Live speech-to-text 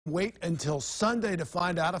Wait until Sunday to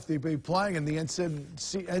find out if they'll be playing in the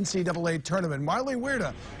NCAA tournament. Marlee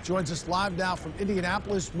Wierda joins us live now from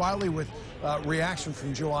Indianapolis. Marlee, with reaction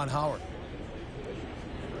from Juwan Howard.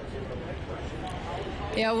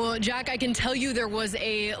 Yeah, well, Jack, I can tell you there was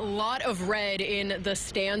a lot of red in the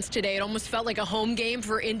stands today. It almost felt like a home game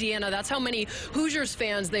for Indiana. That's how many Hoosiers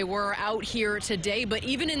fans they were out here today. But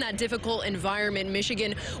even in that difficult environment,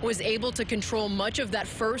 Michigan was able to control much of that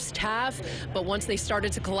first half. But once they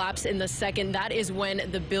started to collapse in the second, that is when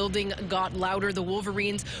the building got louder. The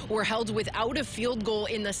Wolverines were held without a field goal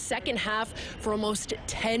in the second half for almost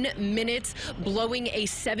 10 minutes, blowing a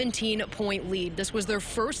 17-point lead. This was their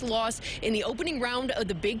first loss in the opening round of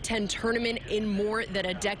the Big Ten tournament in more than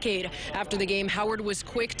a decade. After the game, Howard was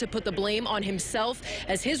quick to put the blame on himself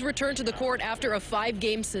as his return to the court after a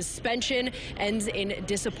 5-game suspension ends in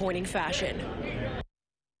disappointing fashion.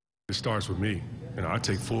 It starts with me. I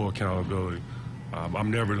take full accountability. I'm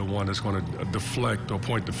never the one that's going to deflect or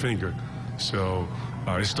point the finger. So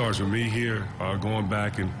it starts with me here, going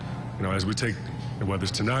back and, as we take, whether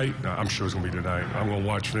it's tonight, I'm sure it's going to be tonight. I'm going to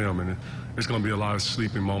watch film, and there's going to be a lot of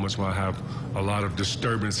sleeping moments where I have a lot of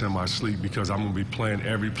disturbance in my sleep because I'm going to be playing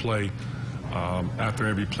every play, after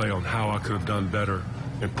every play, on how I could have done better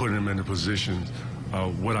and putting them in the positions,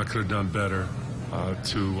 what I could have done better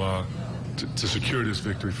to secure this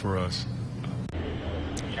victory for us.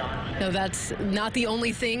 No, that's not the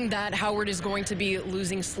only thing that Howard is going to be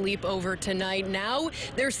losing sleep over tonight. Now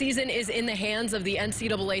their season is in the hands of the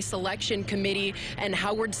NCAA selection committee, and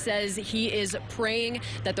Howard says he is praying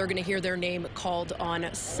that they're going to hear their name called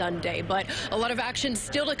on Sunday. But a lot of action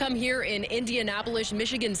still to come here in Indianapolis.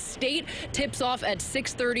 Michigan State tips off at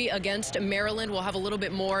 6:30 against Maryland. We'll have a little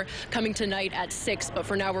bit more coming tonight at 6. But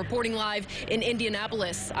for now, reporting live in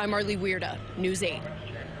Indianapolis, I'm Marlee Wierda, News 8.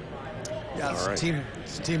 Yeah,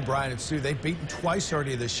 it's team Brian and Sue. They've beaten twice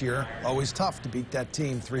already this year. Always tough to beat that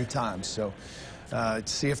team 3 times. So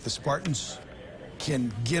see if the Spartans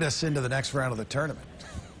can get us into the next round of the tournament.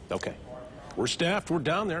 Okay. We're staffed. We're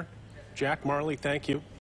down there. Jack, Marlee, thank you.